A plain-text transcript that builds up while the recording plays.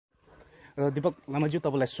र दीपक लामाज्यू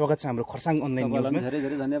तपाईँलाई स्वागत छ हाम्रो खरसाङ अनलाइन न्युजमा। धेरै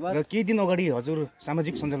धेरै धन्यवाद। र केही दिन अगाडि हजुर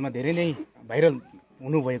सामाजिक सञ्जालमा धेरै नै भाइरल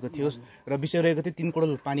हुनुभएको थियो र विषय रहेको थियो 3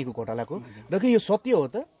 करोड पानीको घोटालाको। र के यो सत्य हो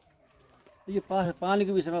त? यो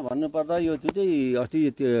पानीको विषयमा भन्नुपर्दा यो जुन चाहिँ अस्ति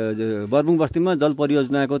बर्बुङ बस्तीमा जल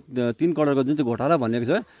परियोजनाको 3 करोडको जुन चाहिँ घोटाला भनेको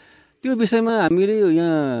छ त्यो विषयमा हामीले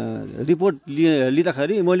यहाँ रिपोर्ट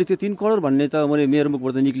लिँदाखेरि मैले त्यो 3 करोड भन्ने त मैले मेरो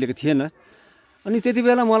मुखबाट निक्लेको थिएन। अनि त्यति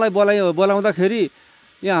बेला मलाई बोलाउँदाखेरि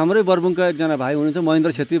यहाँ हाम्रै बर्बुङका एकजना भाइ हुनुहुन्छ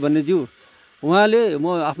महेन्द्र छेत्री भन्ने ज्यू, उहाँले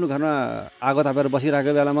म आफ्नो घरमा आगो तापेर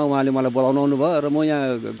बसिरहेको बेलामा उहाँले मलाई बोलाउनु आउनुभयो र म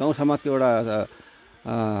यहाँ गाउँ समाजको एउटा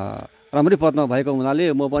राम्रै पदमा भएको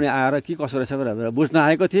हुनाले म पनि आएर के कसो रहेछ भनेर बुझ्न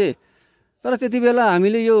आएको थिएँ। तर त्यति बेला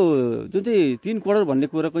हामीले यो जुन चाहिँ 3 करोड भन्ने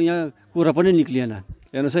कुराको यहाँ कुरा पनि निक्लिएन।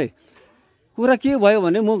 हेर्नुहोस् है, कुरा के भयो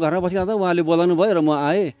भने म घरमा बसिरहँदा उहाँले बोलाउनु भयो र म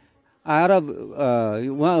आएर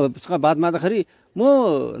उहाँसँग बात मार्दाखेरि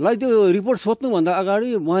मलाई त्यो रिपोर्ट सोध्नुभन्दा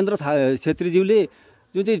अगाडि महेन्द्र छेत्रीज्यूले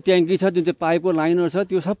जुन चाहिँ ट्याङ्की छ, जुन चाहिँ पाइपको लाइनहरू छ,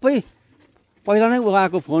 त्यो सबै पहिला नै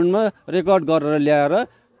उहाँको फोनमा रेकर्ड गरेर ल्याएर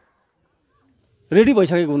रेडी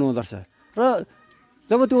भइसकेको हुनुहुँदो रहेछ। र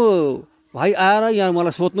जब त्यो भाइ आएर यहाँ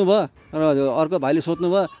मलाई सोध्नुभयो र अर्को भाइले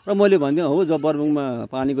सोध्नुभयो र मैले भनिदिएँ हो जब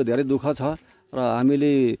बर्बुङमा पानीको धेरै दुःख छ र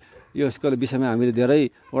हामीले यसको विषयमा हामीले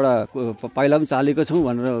धेरैवटा पाइला पनि चालेको छौँ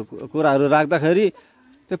भनेर कुराहरू राख्दाखेरि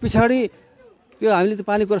त्यो पछाडि त्यो हामीले त्यो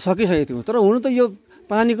पानी कुरा सकिसकेको थियौँ। तर हुनु त यो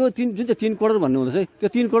पानीको जुन चाहिँ 3 करोड भन्नु हुँदैछ त्यो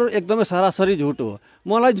 3 करोड एकदमै सरासरी झुट हो।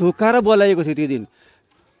 मलाई झुक्काएर बोलाएको थियो त्यो दिन,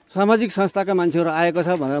 सामाजिक संस्थाका मान्छेहरू आएको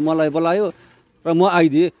छ भनेर मलाई बोलायो र म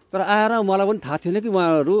आइदिएँ। तर आएर मलाई पनि थाहा थिएन कि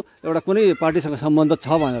उहाँहरू एउटा कुनै पार्टीसँग सम्बन्ध छ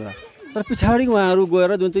भनेर। तर पछाडि उहाँहरू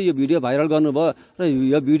गएर जुन चाहिँ यो भिडियो भाइरल गर्नुभयो र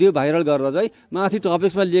यो भिडियो भाइरल गरेर चाहिँ माथि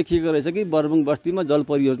टपिक्समा लेखिएको रहेछ कि बर्बुङ बस्तीमा जल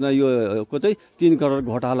परियोजना योको चाहिँ 3 करोड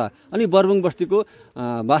घोटाला। अनि बर्बुङ बस्तीको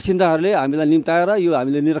बासिन्दाहरूले हामीलाई निम्ताएर यो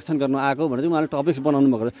हामीले निरीक्षण गर्न आएको भनेर चाहिँ उहाँले टपिक्स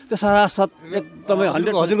बनाउनु भएको रहेछ। त्यो सरासत एकदमै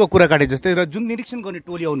हजुरको कुरा काटे जस्तै। र जुन निरीक्षण गर्ने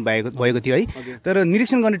टोली आउनु भएको थियो है, तर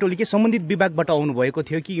निरीक्षण गर्ने टोली के सम्बन्धित विभागबाट आउनु भएको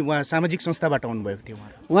थियो कि उहाँ सामाजिक संस्थाबाट आउनु भएको थियो?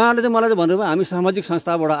 उहाँहरूले चाहिँ मलाई चाहिँ भन्नुभयो हामी सामाजिक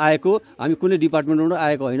संस्थाबाट आएको, हामी कुनै डिपार्टमेन्टबाट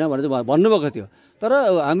आएको होइन भनेर चाहिँ भन्नुभएको थियो। तर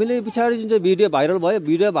हामीले पछाडि जुन चाहिँ भिडियो भाइरल भयो,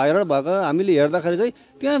 भिडियो भाइरल भएको हामीले हेर्दाखेरि चाहिँ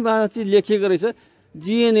त्यहाँ चाहिँ लेखिएको रहेछ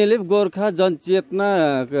जिएनएलएफ गोर्खा जनचेतना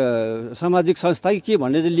सामाजिक संस्था के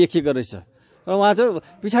भन्ने चाहिँ लेखिएको रहेछ। र उहाँ चाहिँ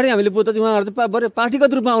पछाडि हामीले बुझ्दा चाहिँ उहाँहरू चाहिँ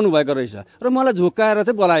पार्टीगत रूपमा आउनुभएको रहेछ र मलाई झुक्काएर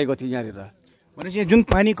चाहिँ बोलाएको थियो यहाँनिर। भनेपछि जुन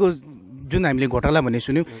पानीको जुन हामीले घोटाला भन्ने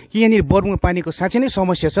सुन्यौँ कि यहाँनिर बर्बुङमा पानीको साँच्चै नै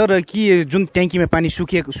समस्या छ र कि जुन ट्याङ्कीमा पानी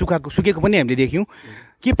सुकेको पनि हामीले देख्यौँ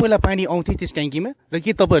के पहिला पानी आउँथ्यो त्यस ट्याङ्कीमा र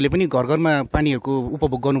के तपाईँहरूले पनि घर घरमा पानीहरूको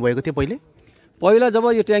उपभोग गर्नुभएको थियो पहिला जब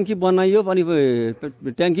यो ट्याङ्की बनाइयो अनि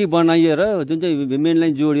ट्याङ्की बनाइएर जुन चाहिँ मेन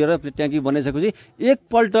लाइन जोडिएर ट्याङ्की बनाइसकेपछि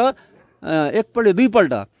एकपल्ट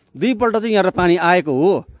दुईपल्ट चाहिँ यहाँ पानी आएको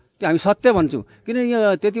हो। त्यो हामी सत्य भन्छौँ, किन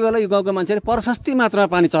यहाँ त्यति बेला यो गाउँका मान्छेले प्रशस्ति मात्रामा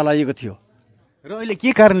पानी चलाइएको थियो। र अहिले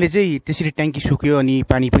के कारणले चाहिँ त्यसरी ट्याङ्की सुक्यो अनि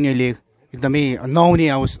पानी पनि अहिले एकदमै नआउने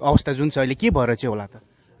अवस्था जुन छ अहिले के भएर चाहिँ होला त?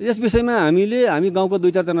 यस विषयमा हामी गाउँको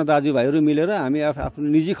 2-4जना दाजुभाइहरू मिलेर हामी आफ्नो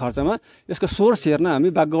निजी खर्चमा यसको सोर्स हेर्न हामी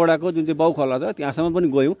बागगौडाको जुन चाहिँ बाउखोला छ त्यहाँसम्म पनि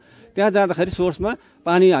गयौँ। त्यहाँ जाँदाखेरि सोर्समा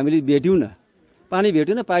पानी हामीले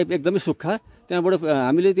भेट्यौँ, पाइप एकदमै सुक्खा। त्यहाँबाट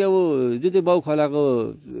हामीले त्यो जुन चाहिँ बाउखोलाको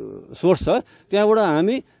सोर्स छ त्यहाँबाट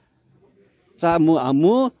हामी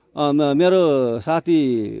मेरो साथी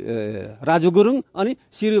राजु गुरुङ अनि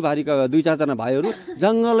सिरुबारीका 2-4जना भाइहरू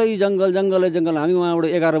जङ्गल हामी उहाँबाट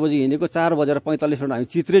 11 बजी हिँडेको 4:45 हामी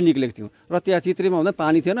चित्रे निक्लेको थियौँ। र त्यहाँ चित्रेमा हुँदा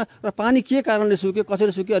पानी थिएन र पानी के कारणले सुक्यो,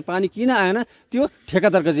 कसरी सुक्यो, अनि पानी किन आएन त्यो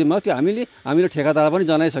ठेकादारको जिम्मा हो। त्यो हामीले ठेकादारलाई पनि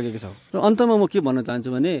जनाइसकेको छौँ। र अन्तमा म के भन्न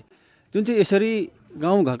चाहन्छु भने जुन चाहिँ यसरी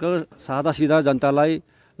गाउँघरको सादा सिधा जनतालाई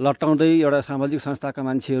लट्टाउँदै एउटा सामाजिक संस्थाका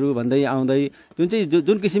मान्छेहरू भन्दै आउँदै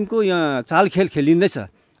जुन किसिमको यहाँ चालखेल खेलिँदैछ,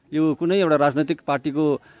 यो कुनै एउटा राजनैतिक पार्टीको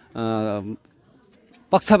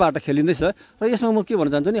पक्षबाट खेलिँदैछ। र यसमा म के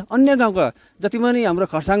भन्न चाहन्छु नि अन्य गाउँका जति पनि हाम्रो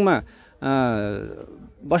खरसाङमा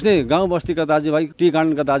बस्ने गाउँ बस्तीका दाजुभाइ, टी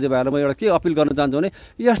गार्डनका दाजुभाइहरूलाई म एउटा के अपिल गर्न चाहन्छु भने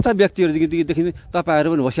यस्ता व्यक्तिहरूदेखि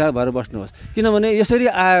तपाईँहरू पनि होसियार भएर बस्नुहोस्। किनभने यसरी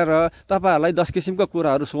आएर तपाईँहरूलाई 10 किसिमका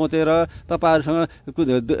कुराहरू सोचेर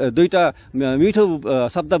तपाईँहरूसँग 2टा मिठो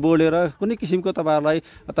शब्द बोलेर कुनै किसिमको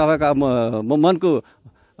तपाईँका मनको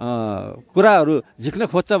कुराहरू झिक्न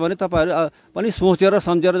खोज्छ भने तपाईँहरू पनि सोचेर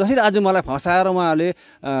सम्झेर जसरी आज मलाई फसाएर उहाँले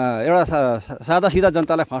एउटा सादा सिधा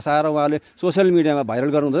जनतालाई फसाएर उहाँले सोसियल मिडियामा भाइरल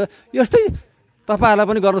गर्नुहुँदैछ, यस्तै तपाईँहरूलाई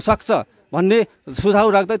पनि गर्न सक्छ भन्ने सुझाव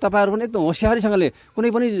राख्दै तपाईँहरू पनि एकदम होसियारीसँगले कुनै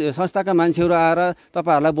पनि संस्थाका मान्छेहरू आएर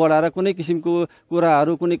तपाईँहरूलाई बोलाएर कुनै किसिमको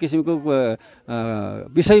कुराहरू कुनै किसिमको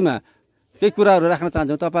विषयमा केही कुराहरू राख्न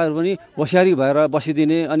चाहन्छौँ तपाईँहरू पनि होसियारी भएर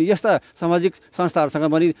बसिदिने अनि यस्ता सामाजिक संस्थाहरूसँग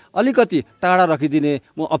पनि अलिकति टाढा राखिदिने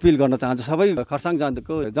म अपिल गर्न चाहन्छु सबै खरसाङ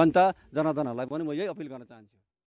जनता जनार्दनहरूलाई पनि म यही अपिल गर्न चाहन्छु।